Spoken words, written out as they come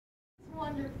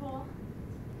wonderful.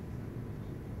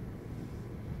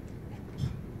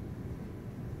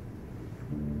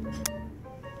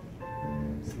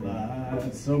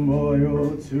 Slide some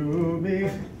oil to me.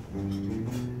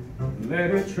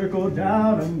 Let it trickle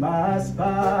down my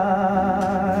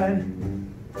spine.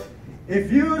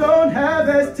 If you don't have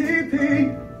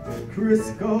STP,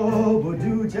 Crisco will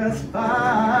do just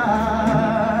fine.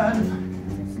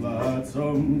 Slide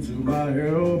some to my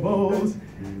elbows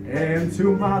and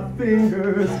to my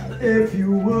fingers, if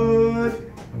you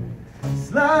would.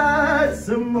 Slide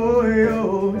some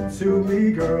oil to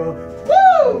me, girl.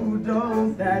 Woo!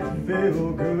 Don't that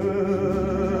feel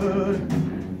good?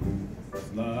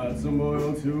 Slide some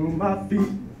oil to my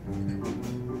feet.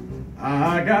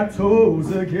 I got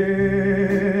toes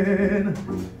again.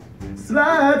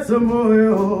 Slide some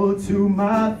oil to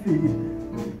my feet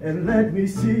and let me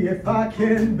see if I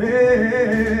can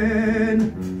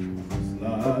bend.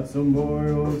 Slide some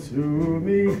oil to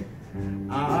me.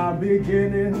 I'm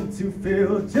beginning to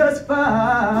feel just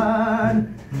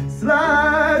fine.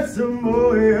 Slide some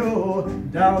oil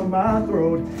down my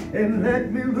throat and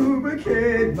let me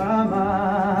lubricate my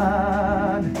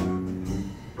mind.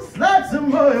 Slide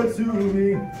some oil to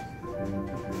me.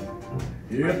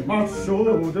 Hit my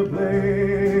shoulder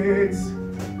blades.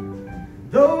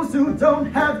 Those who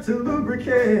don't have to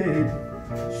lubricate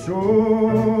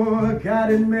sure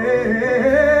got it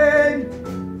made.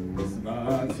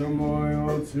 Slide some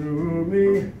oil to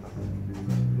me.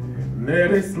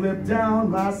 Let it slip down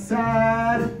my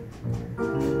side.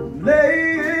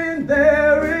 Laying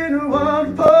there in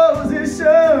one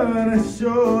position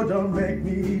sure don't make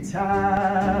me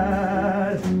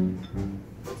tired.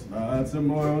 Slide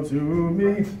some oil to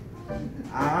me.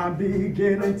 I'm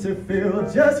beginning to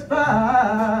feel just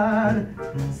fine.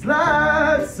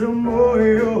 Slide some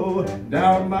oil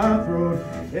down my throat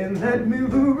and let me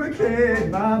lubricate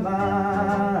my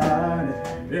mind.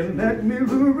 And let me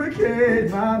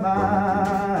lubricate my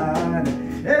mind.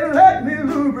 And let me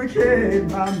lubricate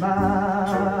my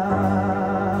mind.